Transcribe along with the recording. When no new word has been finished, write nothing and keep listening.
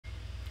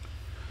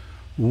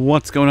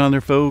What's going on there,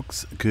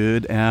 folks?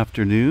 Good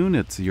afternoon.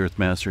 It's the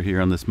Earthmaster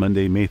here on this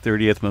Monday, May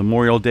 30th,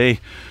 Memorial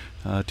Day,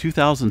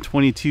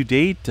 2022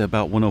 date,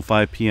 about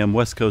 1:05 p.m.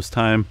 West Coast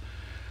time.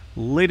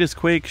 Latest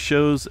quake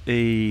shows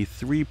a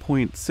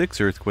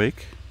 3.6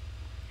 earthquake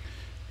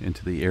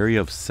into the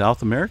area of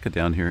South America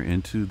down here,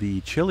 into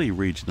the Chile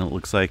region. It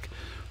looks like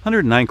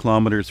 109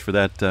 kilometers for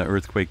that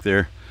earthquake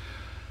there,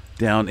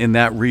 down in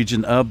that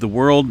region of the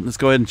world. Let's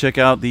go ahead and check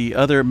out the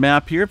other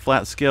map here,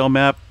 flat scale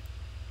map.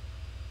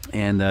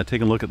 And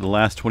take a look at the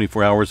last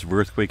 24 hours of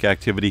earthquake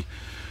activity,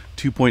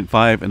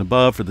 2.5 and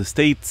above for the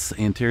states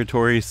and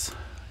territories,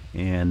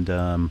 and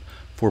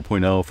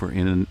 4.0 for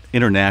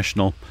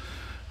international.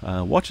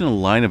 Watching a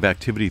line of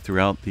activity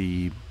throughout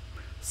the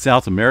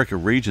South America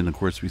region. Of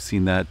course, we've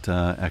seen that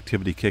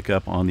activity kick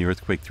up on the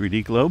Earthquake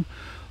 3D globe.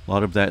 A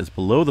lot of that is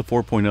below the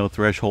 4.0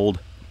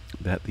 threshold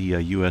that the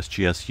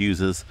USGS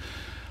uses.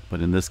 But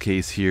in this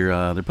case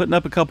here, they're putting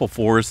up a couple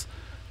fours.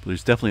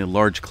 There's definitely a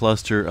large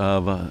cluster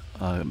of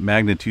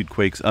magnitude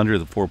quakes under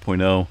the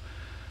 4.0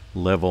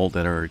 level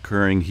that are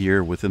occurring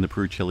here within the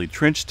Peru-Chile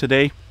Trench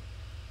today.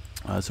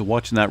 So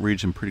watching that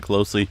region pretty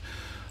closely.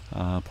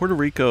 Puerto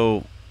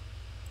Rico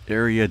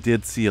area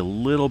did see a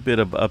little bit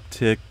of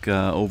uptick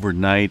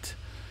overnight.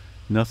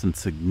 Nothing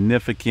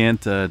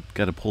significant. Got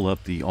to pull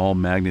up the all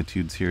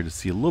magnitudes here to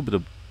see a little bit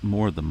of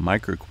more of the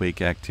microquake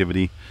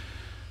activity.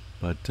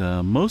 But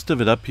most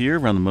of it up here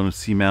around the Mono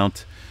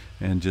Seamount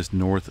and just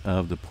north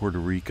of the Puerto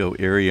Rico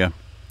area.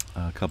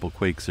 A couple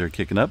quakes there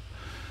kicking up.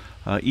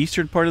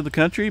 Eastern part of the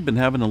country, been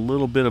having a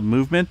little bit of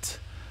movement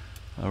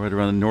right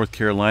around the North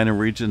Carolina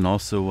region.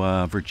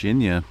 Also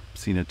Virginia,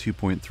 seen a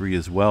 2.3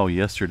 as well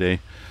yesterday.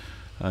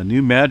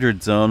 New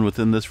Madrid zone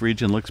within this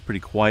region looks pretty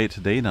quiet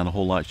today. Not a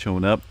whole lot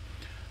showing up.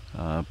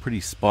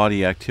 Pretty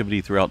spotty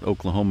activity throughout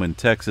Oklahoma and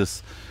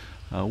Texas.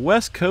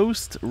 West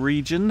Coast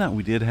region,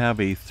 we did have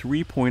a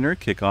 3-pointer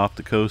kick off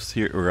the coast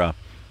here, or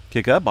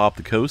kick up off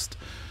the coast,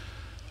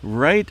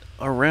 right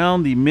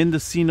around the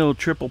Mendocino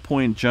Triple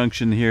Point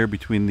junction here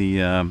between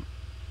the,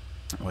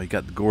 you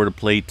got the Gorda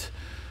Plate,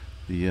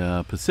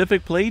 the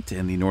Pacific Plate,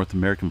 and the North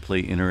American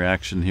Plate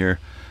interaction here.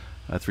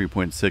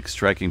 3.6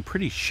 striking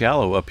pretty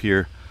shallow up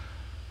here.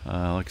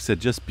 Like I said,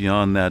 just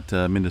beyond that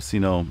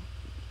Mendocino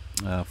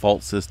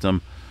fault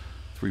system,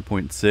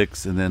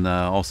 3.6, and then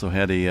also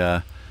had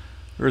a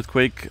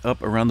earthquake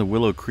up around the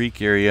Willow Creek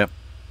area.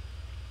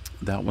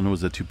 That one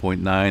was a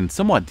 2.9,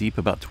 somewhat deep,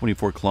 about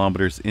 24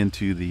 kilometers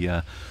into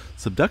the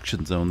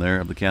subduction zone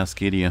there of the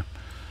Cascadia.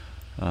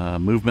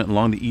 Movement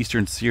along the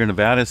eastern Sierra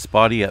Nevada,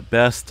 spotty at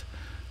best.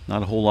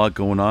 Not a whole lot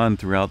going on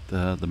throughout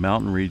the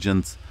mountain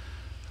regions.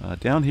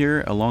 Down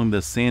here along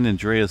the San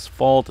Andreas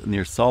Fault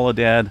near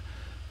Soledad,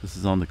 this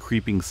is on the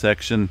creeping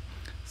section.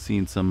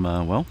 Seeing some,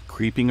 well,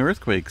 creeping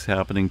earthquakes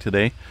happening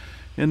today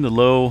in the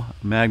low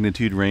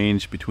magnitude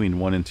range between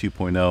 1 and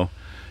 2.0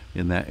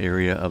 in that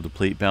area of the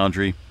plate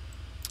boundary.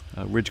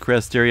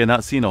 Ridgecrest area,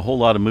 not seeing a whole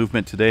lot of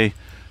movement today.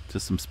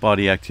 Just some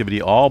spotty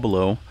activity all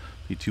below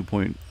the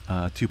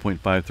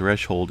 2.5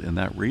 threshold in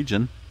that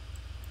region.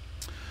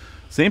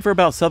 Same for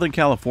about Southern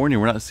California.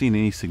 We're not seeing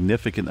any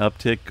significant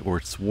uptick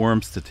or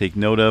swarms to take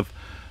note of.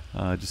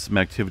 Just some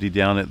activity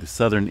down at the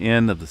southern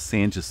end of the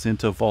San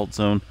Jacinto fault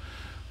zone.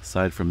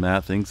 Aside from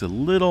that, things a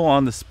little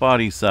on the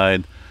spotty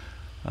side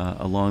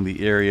along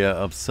the area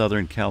of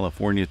Southern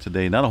California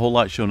today. Not a whole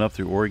lot showing up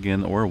through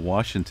Oregon or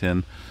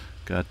Washington.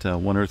 Got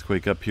one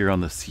earthquake up here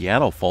on the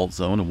Seattle fault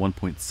zone of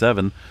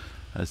 1.7.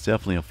 It's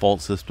definitely a fault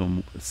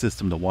system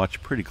to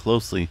watch pretty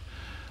closely.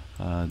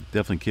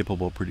 Definitely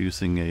capable of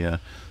producing a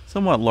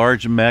somewhat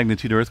large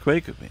magnitude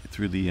earthquake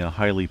through the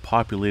highly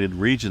populated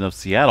region of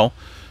Seattle.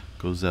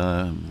 Goes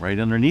right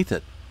underneath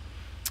it.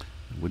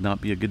 It would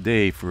not be a good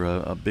day for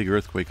a big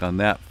earthquake on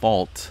that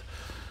fault,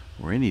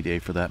 or any day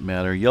for that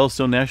matter.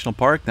 Yellowstone National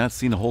Park, not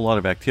seeing a whole lot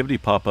of activity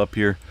pop up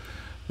here.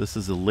 This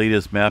is the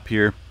latest map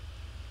here,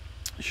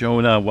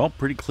 showing well,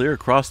 pretty clear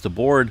across the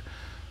board.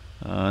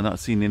 Not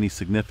seeing any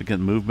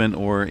significant movement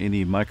or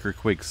any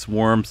microquake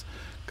swarms.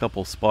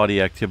 Couple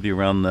spotty activity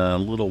around the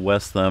little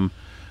west thumb,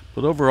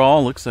 but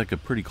overall looks like a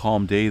pretty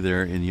calm day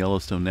there in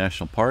Yellowstone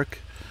National Park.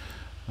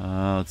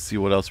 Let's see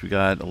what else we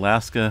got.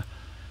 Alaska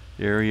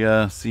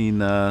area, seeing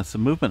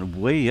some movement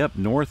way up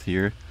north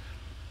here.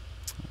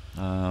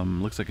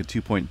 Looks like a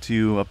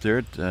 2.2 up there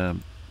at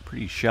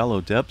pretty shallow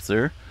depths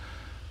there.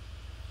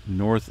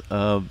 North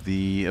of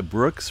the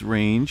Brooks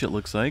Range, it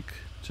looks like,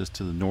 just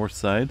to the north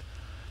side.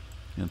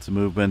 And some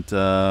movement,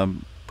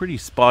 pretty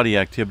spotty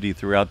activity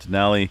throughout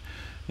Denali,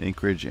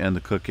 Anchorage, and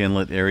the Cook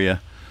Inlet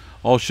area.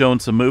 All showing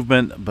some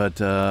movement, but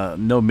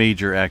no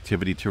major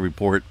activity to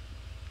report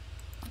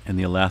in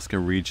the Alaska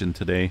region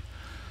today.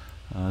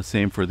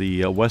 Same for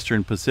the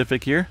Western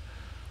Pacific here.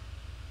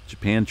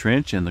 Japan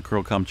Trench and the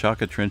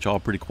Kuril-Kamchatka Trench, all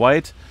pretty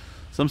quiet.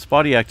 Some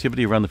spotty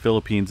activity around the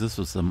Philippines. This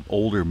was some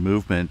older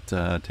movement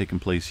taking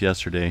place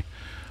yesterday.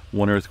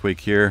 One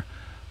earthquake here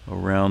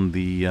around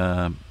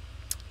the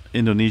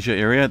Indonesia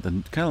area,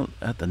 kind of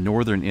at the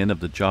northern end of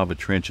the Java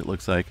Trench, it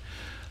looks like.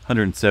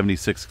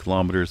 176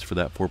 kilometers for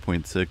that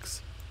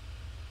 4.6.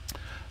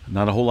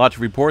 Not a whole lot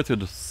to report through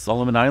the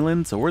Solomon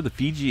Islands or the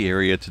Fiji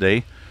area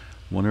today.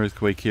 One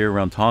earthquake here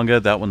around Tonga.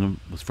 That one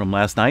was from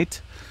last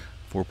night.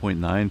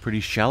 4.9,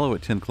 pretty shallow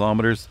at 10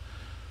 kilometers.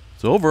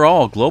 So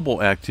overall,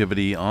 global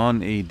activity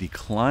on a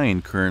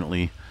decline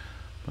currently.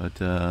 But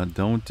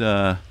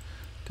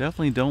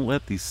definitely don't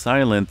let the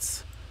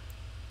silence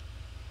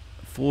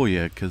fool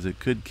you, because it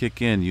could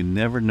kick in. You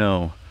never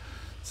know.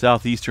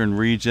 Southeastern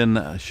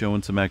region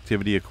showing some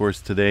activity, of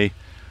course, today.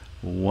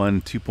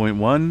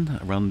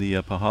 2.1 around the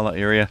Pahala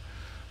area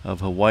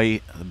of Hawaii,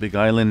 the Big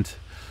Island,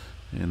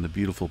 and the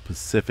beautiful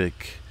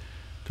Pacific.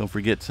 Don't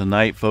forget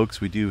tonight, folks,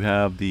 we do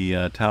have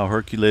the Tau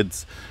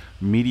Herculids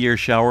meteor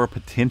shower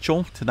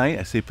potential tonight.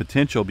 I say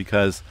potential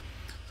because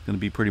it's going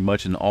to be pretty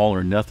much an all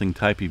or nothing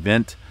type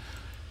event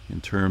in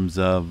terms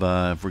of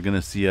if we're going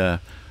to see a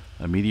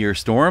meteor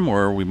storm,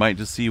 or we might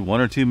just see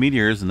one or two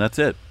meteors and that's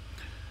it.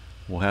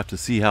 We'll have to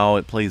see how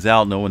it plays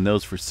out. No one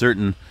knows for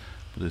certain.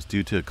 But it's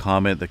due to a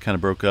comet that kind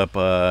of broke up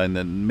in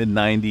the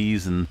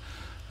mid-90s, and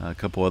a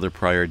couple other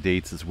prior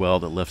dates as well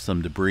that left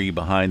some debris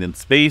behind in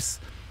space.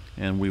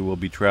 And we will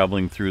be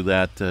traveling through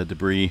that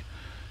debris.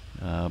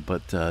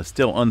 But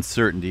still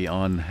uncertainty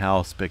on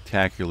how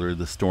spectacular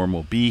the storm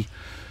will be.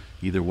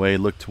 Either way,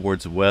 look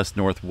towards the west,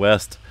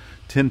 northwest.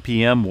 10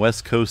 p.m.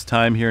 West Coast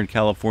time here in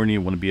California.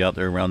 You want to be out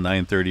there around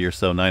 9:30 or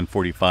so,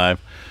 9:45.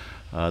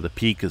 The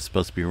peak is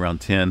supposed to be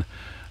around 10.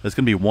 It's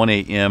going to be 1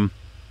 a.m.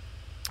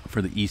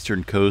 for the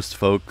eastern coast,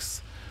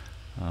 folks.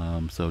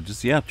 So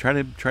just try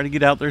to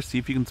get out there, see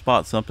if you can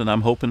spot something.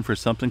 I'm hoping for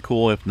something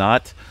cool. If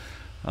not,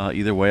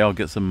 either way, I'll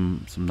get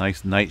some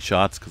nice night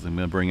shots, because I'm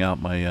going to bring out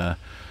my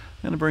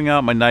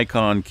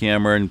Nikon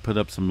camera and put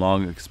up some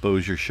long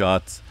exposure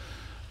shots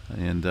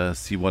and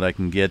see what I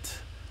can get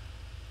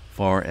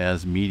far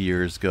as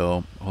meteors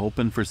go.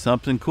 Hoping for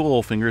something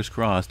cool, fingers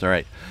crossed. All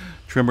right,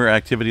 tremor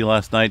activity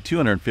last night,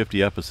 250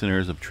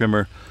 epicenters of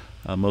tremor.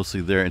 Mostly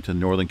there into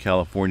Northern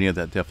California.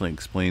 That definitely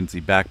explains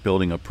the back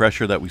building of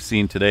pressure that we've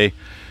seen today.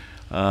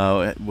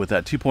 With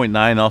that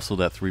 2.9, also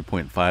that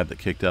 3.5 that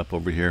kicked up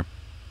over here.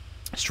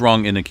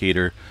 Strong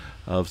indicator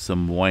of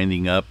some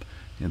winding up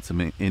and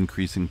some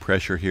increasing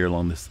pressure here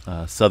along this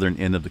southern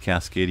end of the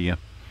Cascadia.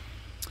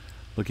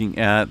 Looking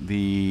at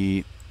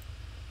the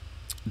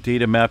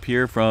data map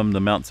here from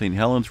the Mount St.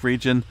 Helens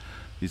region.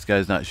 These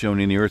guys not showing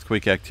any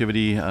earthquake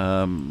activity,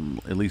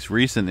 at least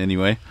recent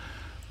anyway.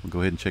 We'll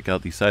go ahead and check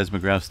out the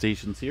seismograph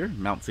stations here,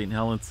 Mount St.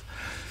 Helens,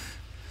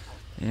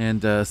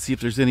 and see if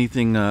there's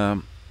anything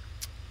that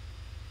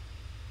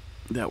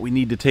we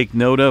need to take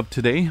note of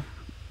today.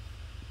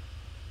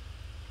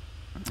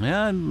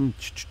 And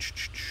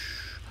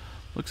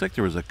looks like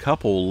there was a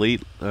couple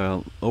late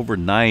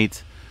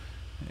overnight,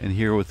 and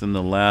here within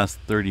the last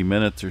 30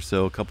 minutes or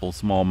so, a couple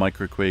small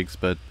microquakes,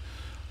 but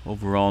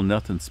overall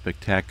nothing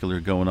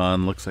spectacular going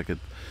on. Looks like it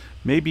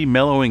maybe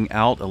mellowing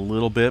out a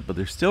little bit, but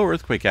there's still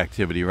earthquake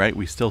activity, right?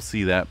 We still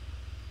see that.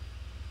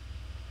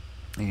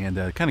 And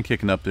kind of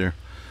kicking up there,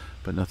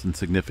 but nothing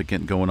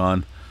significant going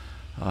on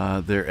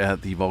there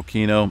at the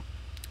volcano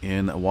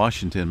in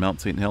Washington,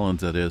 Mount St.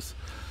 Helens, that is.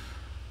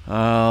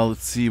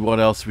 Let's see what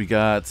else we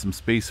got. Some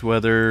space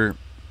weather,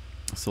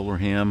 solar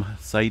ham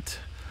site.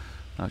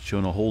 Not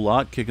showing a whole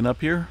lot kicking up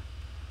here.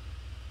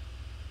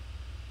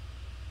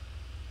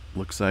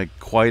 Looks like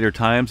quieter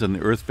times on the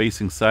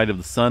Earth-facing side of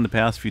the sun the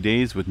past few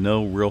days, with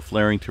no real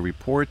flaring to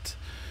report.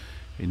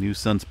 A new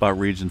sunspot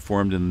region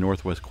formed in the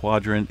northwest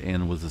quadrant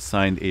and was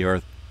assigned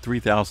AR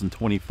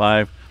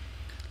 3025.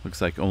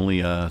 Looks like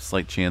only a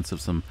slight chance of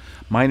some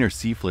minor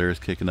C flares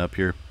kicking up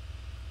here.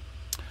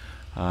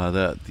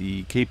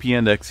 The KP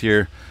index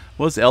here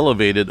was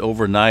elevated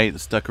overnight,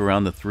 stuck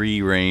around the 3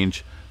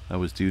 range. That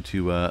was due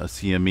to a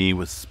CME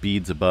with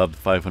speeds above the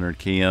 500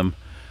 km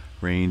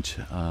range.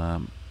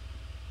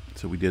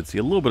 So we did see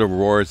a little bit of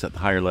roars at the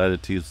higher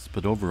latitudes,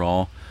 but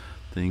overall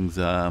things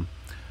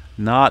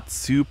not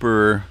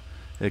super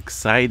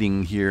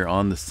exciting here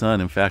on the sun.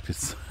 In fact,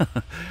 it's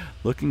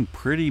looking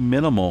pretty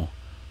minimal.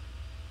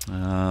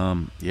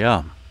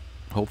 Yeah,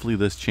 hopefully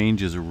this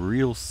changes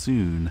real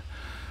soon.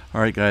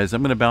 All right, guys,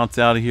 I'm going to bounce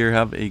out of here.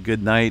 Have a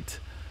good night.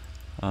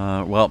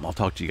 Well, I'll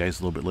talk to you guys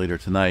a little bit later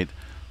tonight,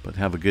 but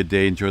have a good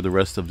day. Enjoy the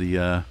rest of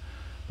the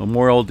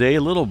Memorial Day.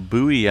 A little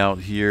buoy out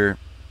here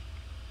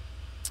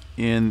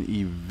in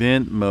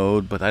event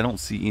mode, but I don't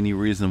see any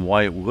reason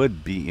why it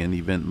would be in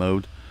event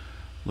mode.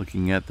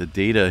 Looking at the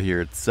data here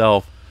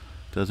itself,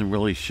 doesn't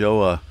really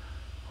show a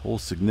whole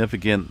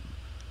significant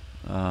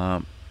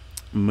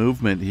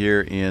movement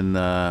here in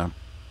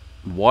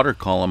water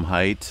column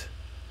height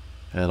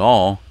at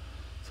all.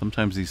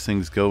 Sometimes these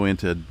things go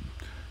into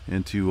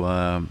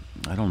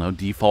I don't know,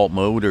 default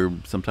mode or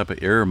some type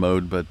of error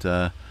mode, but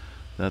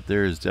that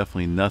there is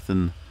definitely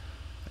nothing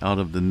out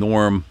of the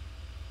norm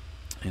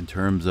in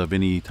terms of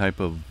any type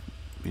of,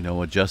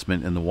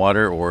 adjustment in the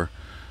water or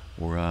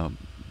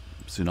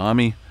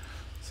tsunami.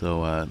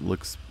 So it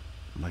looks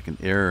like an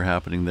error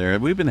happening there.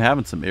 We've been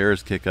having some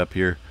errors kick up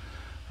here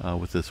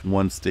with this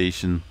one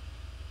station,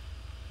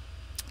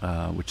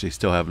 which they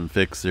still haven't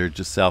fixed. They're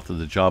just south of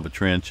the Java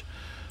Trench.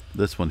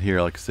 This one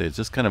here, like I say, it's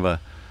just kind of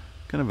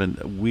kind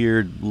of a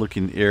weird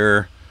looking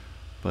error,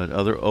 but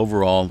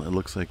overall it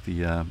looks like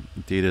the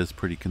data is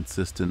pretty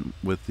consistent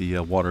with the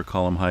water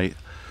column height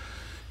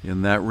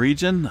in that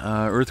region.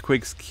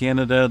 Earthquakes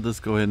Canada, let's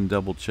go ahead and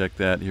double check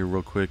that here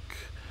real quick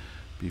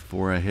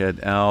before I head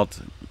out.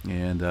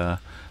 And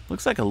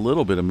looks like a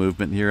little bit of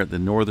movement here at the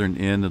northern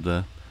end of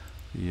the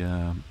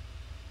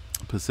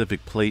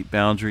Pacific plate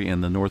boundary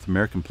and the North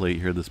American plate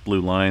here, this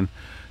blue line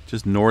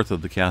just north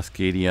of the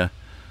Cascadia,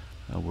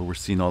 where we're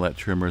seeing all that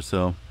tremor.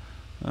 So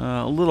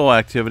a little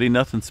activity,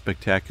 nothing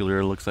spectacular.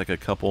 It looks like a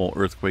couple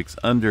earthquakes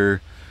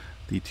under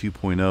the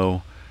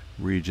 2.0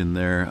 region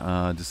there,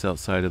 just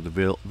outside of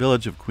the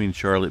village of Queen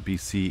Charlotte,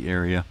 BC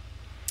area.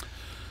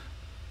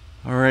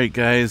 All right,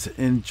 guys,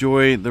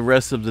 enjoy the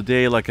rest of the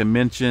day, like I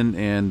mentioned.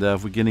 And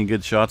if we get any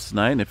good shots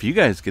tonight, and if you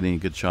guys get any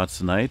good shots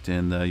tonight,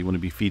 and you want to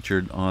be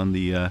featured on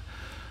the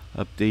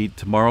update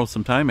tomorrow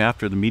sometime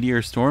after the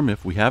meteor storm,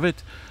 if we have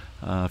it,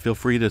 feel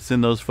free to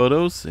send those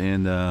photos,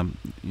 and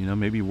you know,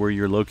 maybe where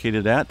you're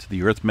located at, to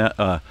the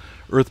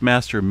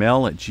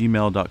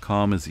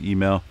earthmastermail@gmail.com is the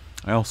email.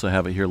 I also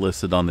have it here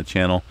listed on the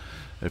channel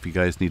if you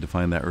guys need to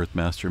find that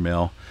Earthmaster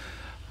mail,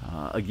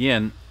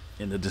 again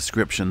in the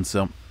description.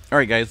 So all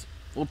right, guys,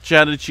 we'll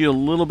chat at you a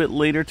little bit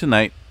later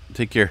tonight.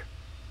 Take care.